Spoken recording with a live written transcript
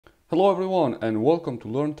Hello everyone and welcome to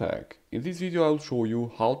Learn Tech. In this video I'll show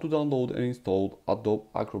you how to download and install Adobe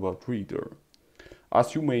Acrobat Reader.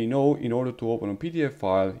 As you may know, in order to open a PDF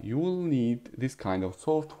file, you will need this kind of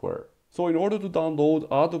software. So in order to download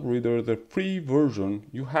Adobe Reader, the free version,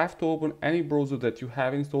 you have to open any browser that you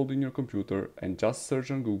have installed in your computer and just search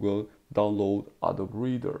on Google, download Adobe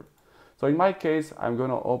Reader. So in my case, I'm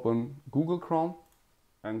gonna open Google Chrome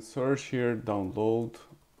and search here, download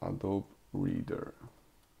Adobe Reader.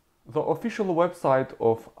 The official website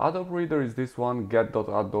of Adobe Reader is this one,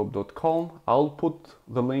 get.adobe.com. I'll put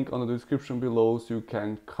the link on the description below so you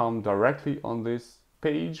can come directly on this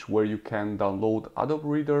page where you can download Adobe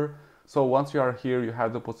Reader. So once you are here, you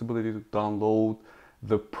have the possibility to download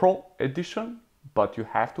the Pro edition, but you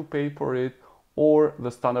have to pay for it, or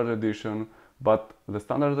the standard edition, but the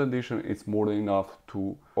standard edition is more than enough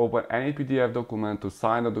to open any PDF document, to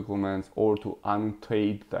sign the documents, or to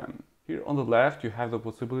annotate them. Here on the left, you have the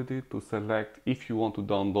possibility to select if you want to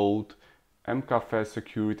download MCAFE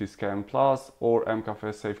Security Scan Plus or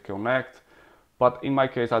MCAFE Safe Connect. But in my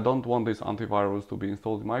case, I don't want this antivirus to be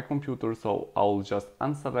installed in my computer, so I'll just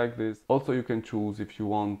unselect this. Also, you can choose if you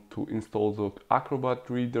want to install the Acrobat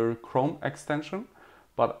Reader Chrome extension,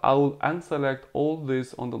 but I will unselect all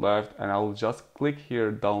this on the left and I'll just click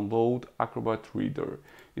here, download Acrobat Reader.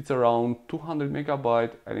 It's around 200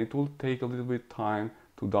 megabytes and it will take a little bit time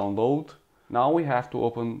to download. Now we have to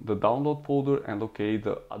open the download folder and locate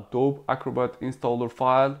the Adobe Acrobat installer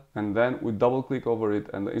file, and then we double click over it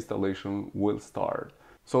and the installation will start.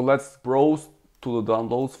 So let's browse to the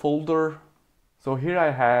downloads folder. So here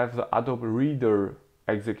I have the Adobe Reader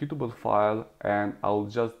executable file and I'll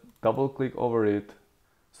just double click over it.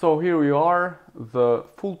 So here we are, the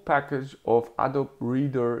full package of Adobe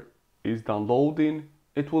Reader is downloading.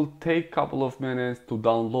 It will take a couple of minutes to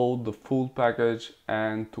download the full package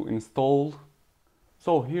and to install.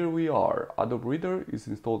 So here we are, Adobe Reader is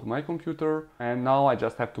installed on my computer, and now I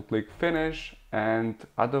just have to click finish and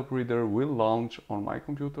Adobe Reader will launch on my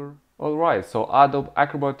computer. Alright, so Adobe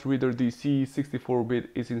Acrobat Reader DC 64-bit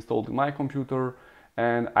is installed in my computer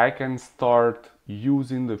and I can start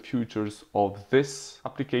using the features of this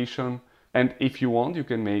application. And if you want, you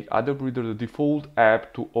can make Adobe Reader the default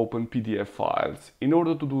app to open PDF files. In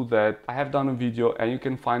order to do that, I have done a video and you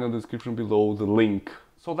can find in the description below the link.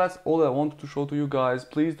 So that's all I wanted to show to you guys.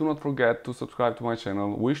 Please do not forget to subscribe to my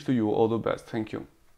channel. Wish to you all the best. Thank you.